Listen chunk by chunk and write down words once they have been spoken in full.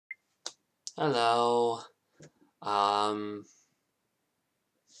Hello. Um,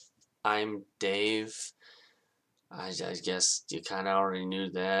 I'm Dave. I guess you kind of already knew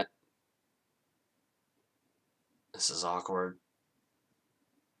that. This is awkward.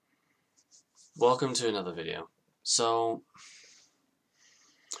 Welcome to another video. So,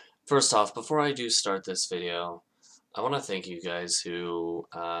 first off, before I do start this video, I want to thank you guys who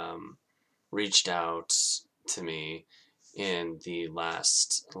reached out to me in the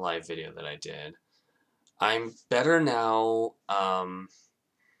last live video that I did. I'm better now.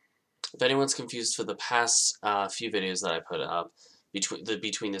 If anyone's confused, for the past few videos that I put up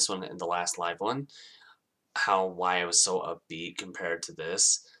between this one and the last live one, why I was so upbeat compared to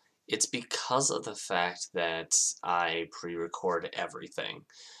this, it's because of the fact that I pre-record everything.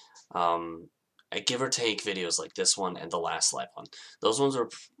 I give or take videos like this one and the last live one. Those ones were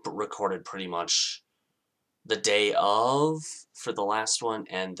recorded pretty much the day of for the last one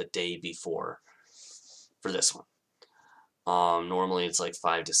and the day before for this one. Normally it's like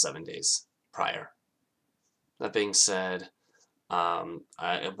 5 to 7 days prior. That being said,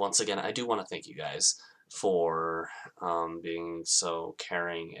 once again, I do want to thank you guys for being so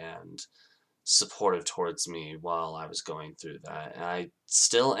caring and supportive towards me while I was going through that. And I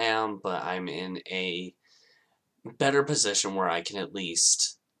still am, but I'm in a better position where I can at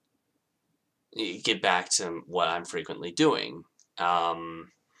least get back to what I'm frequently doing.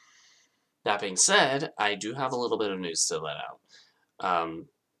 That being said, I do have a little bit of news to let out.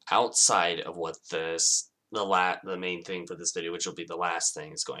 Outside of what the main thing for this video, which will be the last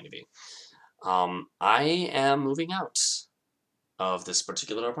thing, is going to be. I am moving out of this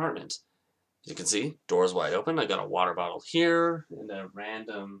particular apartment. As you can see, door's wide open. I got a water bottle here and a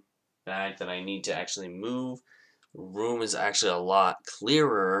random bag that I need to actually move. The room is actually a lot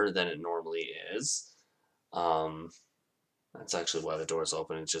clearer than it normally is. That's actually why the door's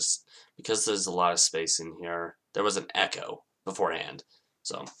open. It's just because there's a lot of space in here. There was an echo beforehand,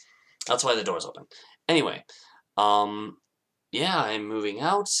 so that's why the door's open. Anyway, yeah, I'm moving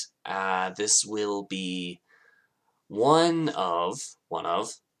out. This will be one of,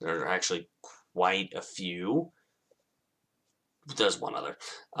 there are actually quite a few. There's one other.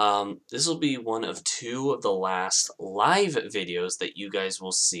 This will be one of two of the last live videos that you guys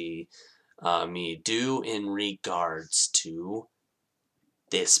will see me do in regards to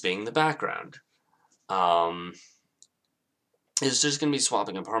this being the background. It's just going to be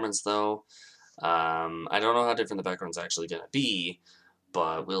swapping apartments, though. I don't know how different the background's actually going to be,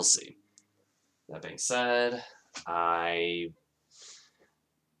 but we'll see. That being said, I'm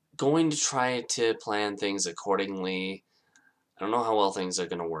going to try to plan things accordingly. I don't know how well things are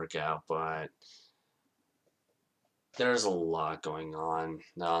going to work out, but there's a lot going on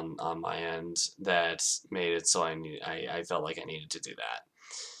my end that made it so I felt like I needed to do that.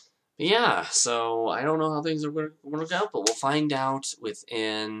 But yeah, so I don't know how things are going to work out, but we'll find out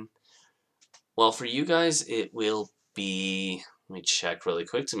within. Well, for you guys, it will be. Let me check really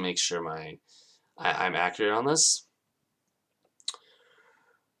quick to make sure I'm accurate on this.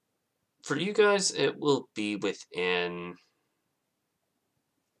 For you guys, it will be within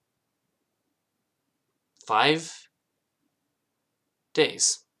 5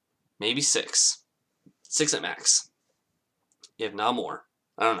 days, maybe 6, 6 at max, if not more.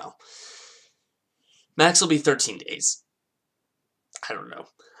 I don't know. Max will be 13 days. I don't know.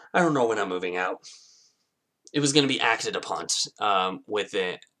 I don't know when I'm moving out. It was going to be acted upon with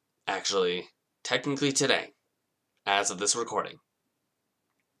it actually technically today, as of this recording,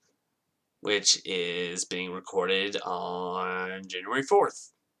 which is being recorded on January 4th.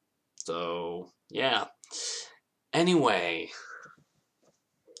 So, yeah. Anyway,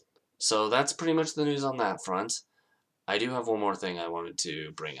 so that's pretty much the news on that front. I do have one more thing I wanted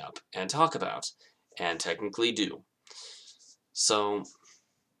to bring up and talk about, and technically do. So,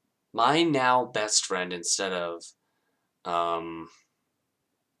 my now best friend, instead of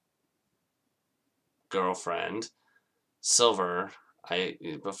girlfriend, Silver,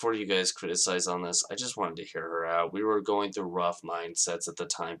 before you guys criticize on this, I just wanted to hear her out. We were going through rough mindsets at the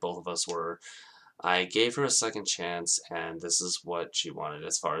time, both of us were. I gave her a second chance, and this is what she wanted,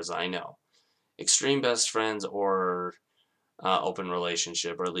 as far as I know. Extreme best friends or open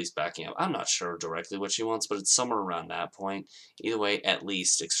relationship, or at least backing up. I'm not sure directly what she wants, but it's somewhere around that point. Either way, at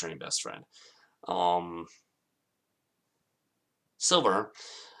least extreme best friend. Silver,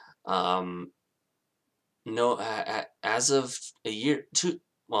 no, as of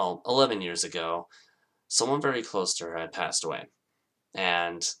 11 years ago, someone very close to her had passed away.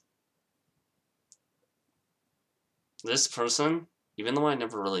 And this person, even though I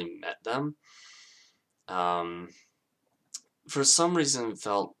never really met them, for some reason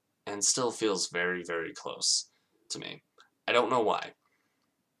felt and still feels very, very close to me. I don't know why.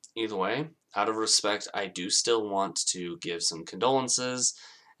 Either way, out of respect, I do still want to give some condolences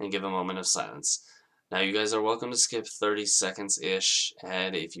and give a moment of silence. Now, you guys are welcome to skip 30 seconds-ish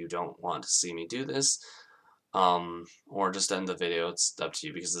ahead if you don't want to see me do this, or just end the video. It's up to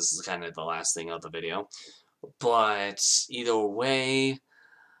you because this is kind of the last thing of the video. But either way,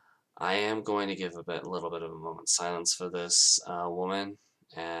 I am going to give a little bit of a moment's silence for this woman,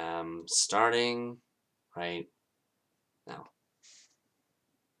 starting right now.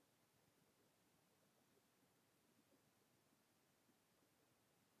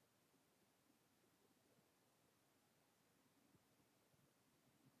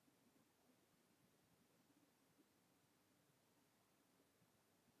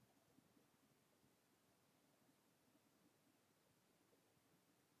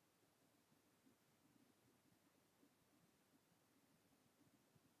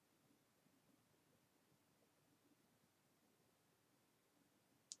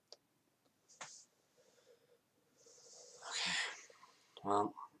 Okay,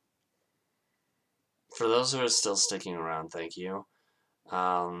 well, for those who are still sticking around, thank you.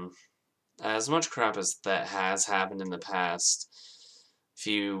 Um, as much crap as that has happened in the past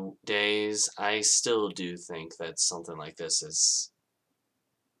few days, I still do think that something like this is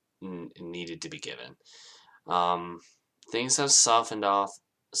needed to be given. Um, things have softened up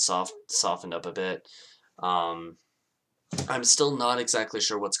a bit. Um, I'm still not exactly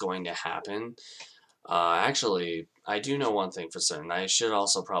sure what's going to happen. Actually, I do know one thing for certain. I should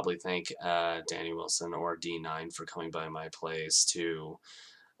also probably thank Danny Wilson or D9 for coming by my place to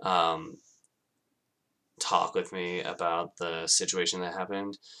um, talk with me about the situation that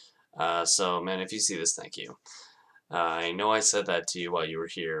happened. So, man, if you see this, thank you. I know I said that to you while you were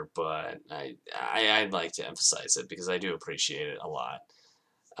here, but I'd like to emphasize it because I do appreciate it a lot.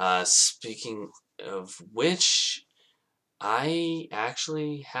 Speaking of which, I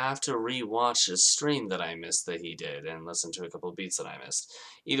actually have to rewatch a stream that I missed that he did and listen to a couple of beats that I missed.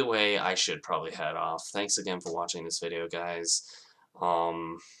 Either way, I should probably head off. Thanks again for watching this video, guys.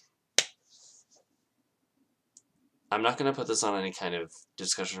 I'm not going to put this on any kind of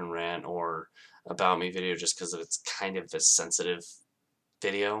discussion rant or about me video just because it's kind of a sensitive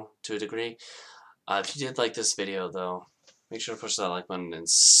video to a degree. If you did like this video, though, make sure to push that like button and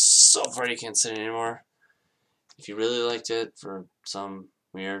so far you can't sit anymore. If you really liked it for some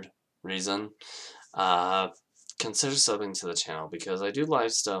weird reason, consider subbing to the channel because I do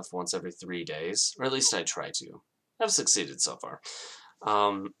live stuff once every 3 days, or at least I try to. I've succeeded so far.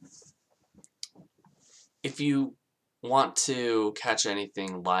 If you want to catch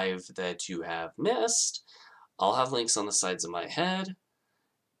anything live that you have missed, I'll have links on the sides of my head,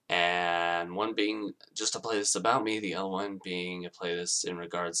 and one being just a playlist about me, the other one being a playlist in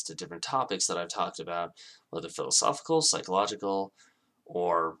regards to different topics that I've talked about, whether philosophical, psychological,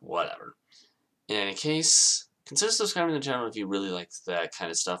 or whatever. In any case, consider subscribing to the channel if you really like that kind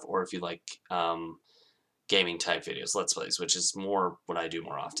of stuff, or if you like gaming type videos, Let's Plays, which is more what I do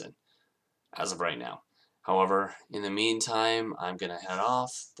more often, as of right now. However, in the meantime, I'm going to head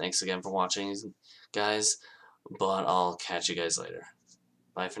off. Thanks again for watching, guys, but I'll catch you guys later.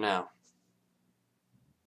 Bye for now.